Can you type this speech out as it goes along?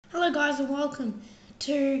Hello guys and welcome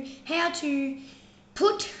to how to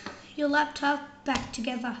put your laptop back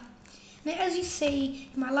together. Now as you see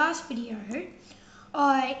in my last video,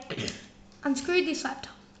 I unscrewed this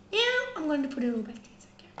laptop. Now I'm going to put it all back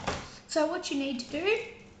together. So what you need to do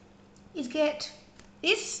is get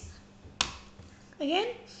this again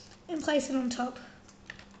and place it on top.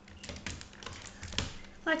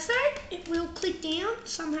 Like so. It will click down.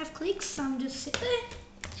 Some have clicks, some just sit there.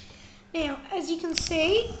 Now, as you can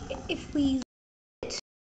see, if we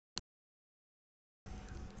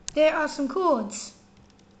there are some cords.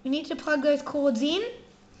 We need to plug those cords in.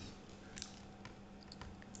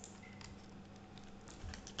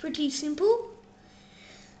 It's pretty simple.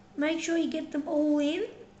 Make sure you get them all in,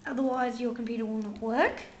 otherwise your computer will not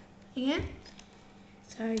work again.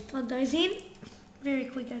 So plug those in. Very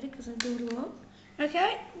quick at it because I do it a lot.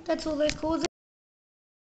 Okay, that's all those cords.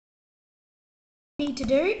 What you need to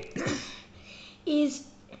do is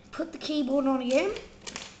put the keyboard on again.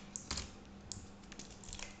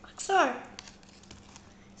 Like so.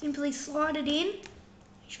 Simply slide it in. Make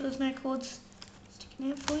sure there's no cords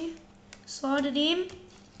sticking out for you. Slide it in.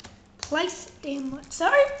 Place it down like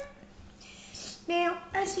so. Now,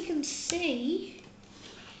 as you can see,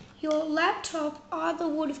 your laptop either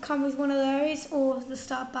would have come with one of those or the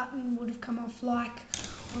start button would have come off like,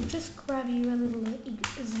 I'll just grab you a little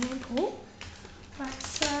example. Like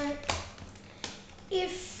so,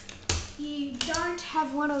 if you don't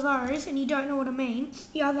have one of those and you don't know what I mean,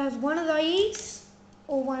 you either have one of these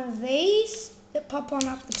or one of these that pop on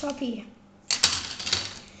up the top here.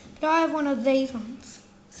 But I have one of these ones.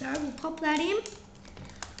 So we'll pop that in.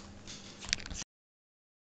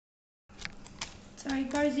 So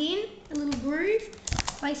it goes in, a little groove,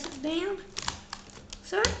 place it down,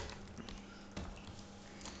 so.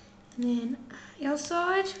 And then the other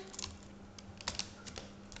side.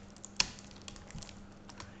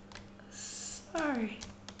 So,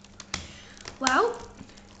 well,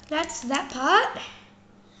 that's that part.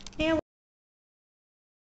 Now,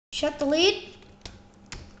 shut the lid,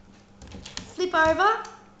 flip over,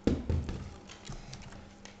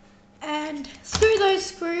 and screw those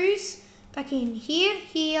screws back in here,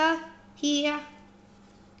 here, here,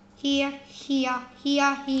 here, here,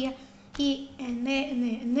 here, here, here, and there, and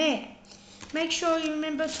there, and there. Make sure you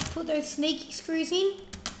remember to put those sneaky screws in,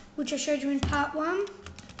 which I showed you in part 1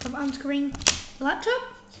 of unscrewing the laptop.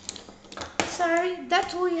 So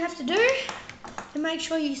that's all you have to do. And make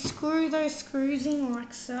sure you screw those screws in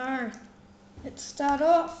like so. Let's start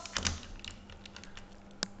off.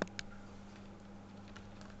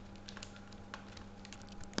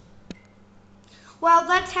 Well,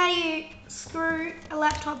 that's how you screw a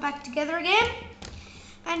laptop back together again.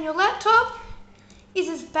 And your laptop is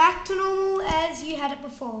as back to normal as you had it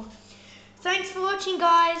before. Thanks for watching,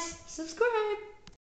 guys. Subscribe.